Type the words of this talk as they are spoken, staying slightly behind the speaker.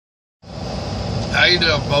How you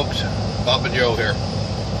doing, folks? Papa Joe here.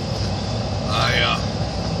 I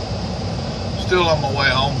still on my way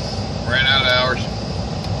home. Ran out of hours.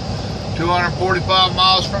 245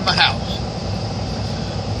 miles from the house.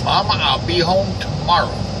 Mama, I'll be home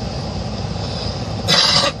tomorrow.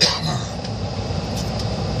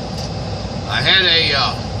 I had a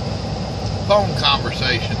phone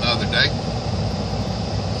conversation the other day.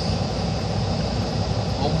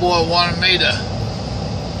 Old boy wanted me to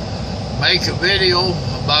make a video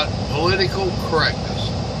about political correctness.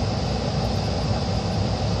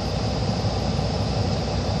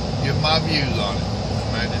 Give my views on it.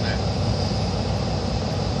 Imagine that.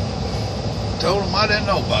 Told him I didn't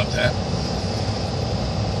know about that.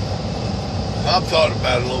 I've thought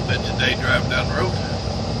about it a little bit today driving down the road.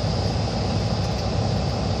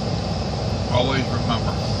 Always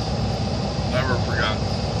remember. Never forgotten.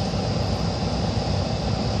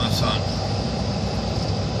 My son.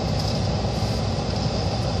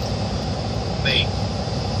 Me.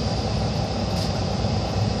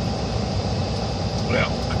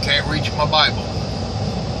 Well, I can't reach my Bible.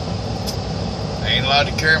 I ain't allowed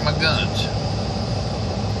to carry my guns.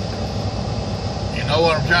 You know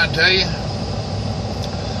what I'm trying to tell you?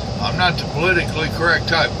 I'm not the politically correct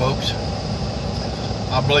type, folks.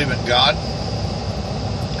 I believe in God.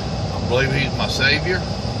 I believe He's my Savior.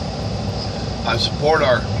 I support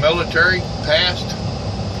our military, past,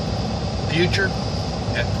 future,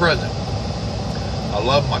 and present. I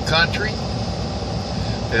love my country.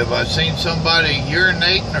 If I seen somebody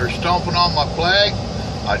urinating or stomping on my flag,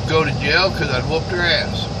 I'd go to jail because I'd whoop their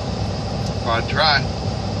ass. I'd try.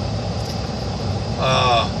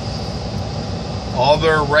 All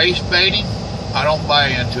their race baiting, I don't buy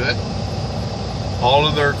into it. All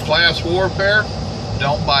of their class warfare,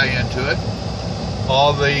 don't buy into it.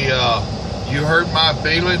 All the, you hurt my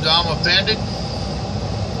feelings, I'm offended.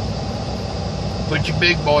 Put your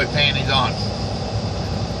big boy panties on.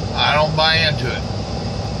 I don't buy into it.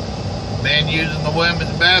 Men using the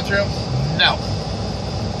women's bathroom, no.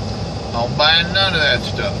 I don't buy into none of that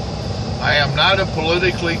stuff. I am not a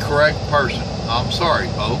politically correct person. I'm sorry,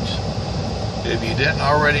 folks. If you didn't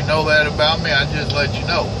already know that about me, I'd just let you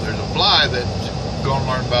know. There's a fly that's going to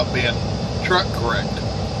learn about being truck correct.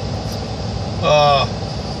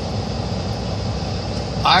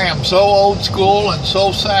 I am so old school and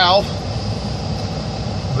so south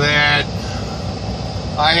that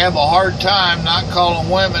I have a hard time not calling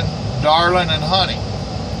women darling and honey.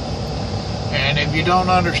 And if you don't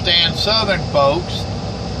understand Southern folks,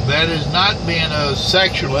 that is not being a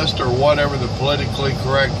sexualist or whatever the politically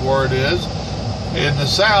correct word is. In the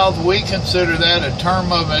South, we consider that a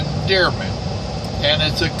term of endearment, and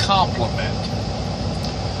it's a compliment.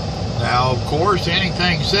 Now, of course,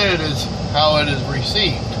 anything said is how it is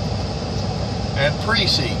received and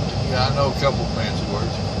perceived. Yeah, I know a couple fancy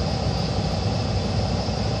words.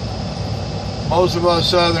 Most of us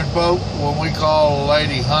Southern folk, when we call a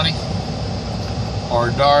lady honey or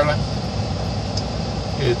darling,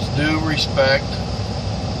 it's due respect.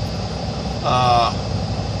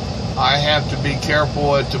 I have to be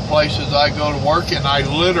careful at the places I go to work, and I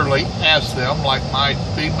literally ask them, like my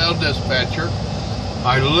female dispatcher,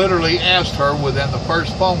 I literally asked her within the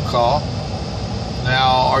first phone call,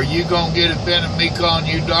 now, are you going to get offended me calling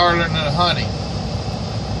you darling and honey?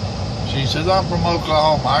 She says, I'm from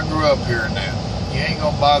Oklahoma. I grew up here and that. You ain't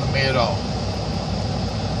going to bother me at all.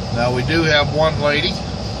 Now, we do have one lady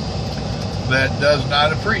that does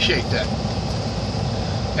not appreciate that.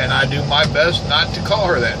 And I do my best not to call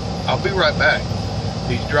her that. I'll be right back.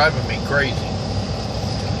 He's driving me crazy.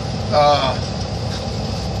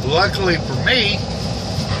 Luckily for me,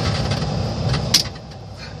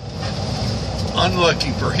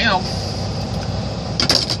 unlucky for him,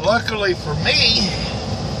 luckily for me,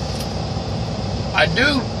 I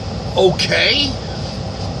do okay,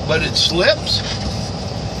 but it slips.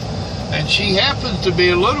 And she happens to be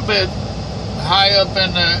a little bit high up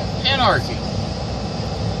in the anarchy.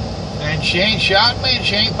 And she ain't shot me and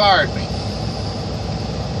she ain't fired me.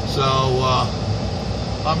 So,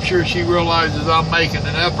 I'm sure she realizes I'm making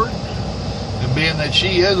an effort. And being that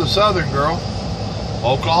she is a Southern girl,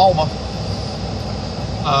 Oklahoma,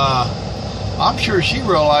 I'm sure she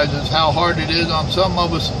realizes how hard it is on some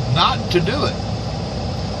of us not to do it.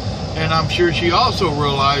 And I'm sure she also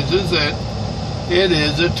realizes that it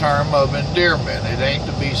is a term of endearment. It ain't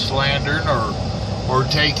to be slandered or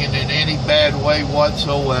taken in any bad way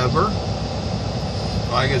whatsoever.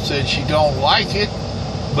 Like I said, she don't like it,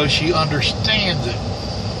 but she understands it.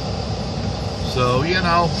 So, you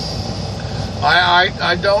know,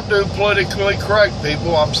 I don't do politically correct,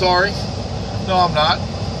 people. I'm sorry. No, I'm not.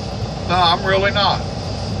 No, I'm really not.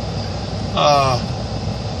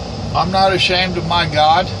 I'm not ashamed of my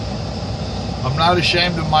God. I'm not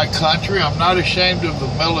ashamed of my country. I'm not ashamed of the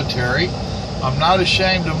military. I'm not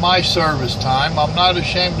ashamed of my service time. I'm not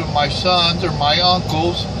ashamed of my sons or my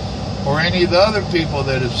uncles or any of the other people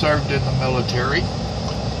that have served in the military.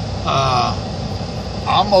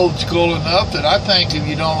 I'm old school enough that I think if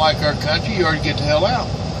you don't like our country, you ought to get the hell out.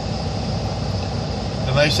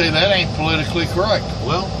 And they say that ain't politically correct.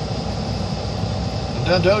 Well, I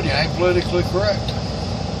done told you, it ain't politically correct.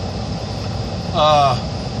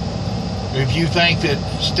 If you think that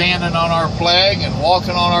standing on our flag and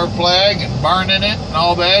walking on our flag and burning it and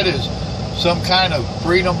all that is some kind of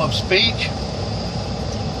freedom of speech,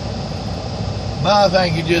 no, I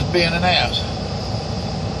think you're just being an ass.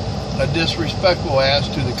 A disrespectful ass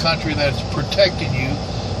to the country that's protecting you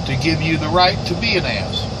to give you the right to be an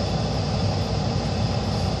ass.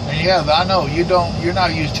 And yeah, I know you're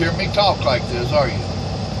not used to hearing me talk like this, are you?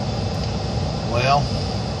 Well,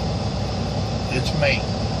 it's me.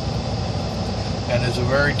 And it's a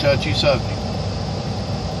very touchy subject.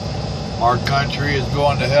 Our country is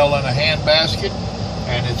going to hell in a handbasket,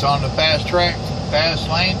 and it's on the fast track, fast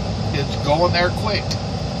lane. It's going there quick.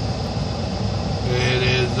 It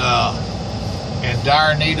is in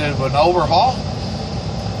dire need of an overhaul.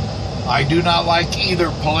 I do not like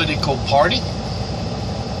either political party,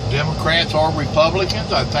 Democrats or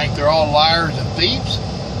Republicans. I think they're all liars and thieves.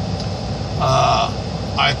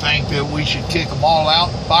 I think that we should kick them all out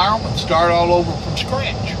and fire them and start all over from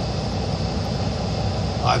scratch.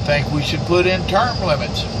 I think we should put in term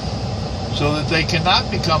limits so that they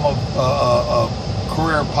cannot become a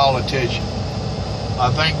career politician.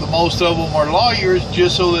 I think the most of them are lawyers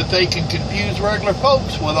just so that they can confuse regular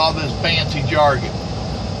folks with all this fancy jargon.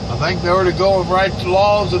 I think they ought to go and write the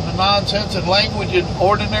laws and the nonsense and language that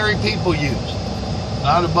ordinary people use,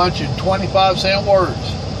 not a bunch of 25-cent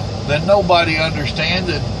words that nobody understands,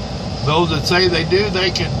 and those that say they do,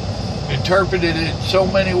 they can interpret it in so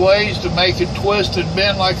many ways to make it twist and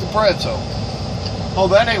bend like a pretzel. Oh,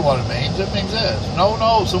 that ain't what it means. It means this.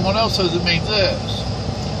 No, someone else says it means this.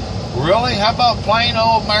 Really? How about plain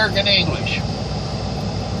old American English?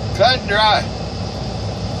 Cut and dry.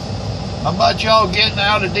 How about y'all getting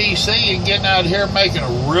out of D.C. and getting out here making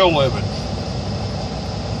a real living?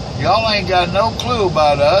 Y'all ain't got no clue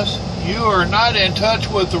about us. You are not in touch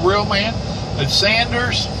with the real man. It's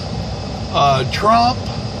Sanders, Trump,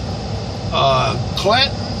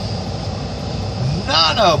 Clinton.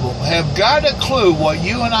 None of them have got a clue what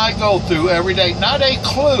you and I go through every day. Not a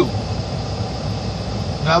clue.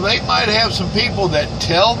 Now, they might have some people that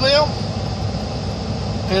tell them.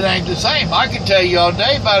 It ain't the same. I can tell you all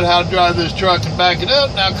day about how to drive this truck and back it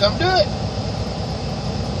up. Now come do it.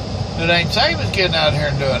 It ain't the same as getting out here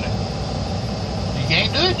and doing it. You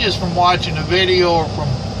can't do it just from watching a video or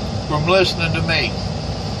from listening to me.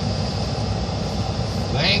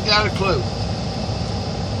 They ain't got a clue.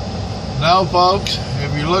 No, folks,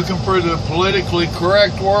 if you're looking for the politically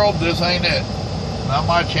correct world, this ain't it. Not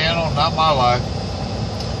my channel, not my life.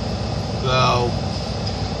 So,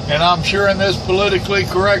 and I'm sure in this politically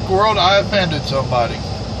correct world, I offended somebody.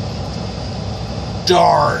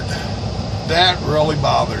 Darn. That really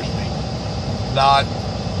bothers me. Not.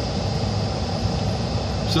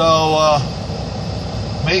 So,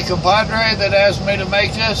 me compadre that asked me to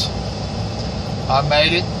make this, I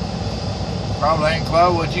made it. Probably ain't quite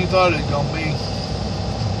what you thought it was going to be.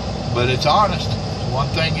 But it's honest. One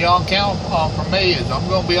thing y'all count on from me is I'm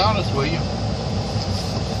going to be honest with you.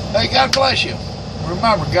 Hey, God bless you.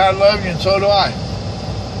 Remember, God loves you and so do I.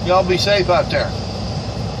 Y'all be safe out there.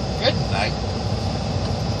 Good night.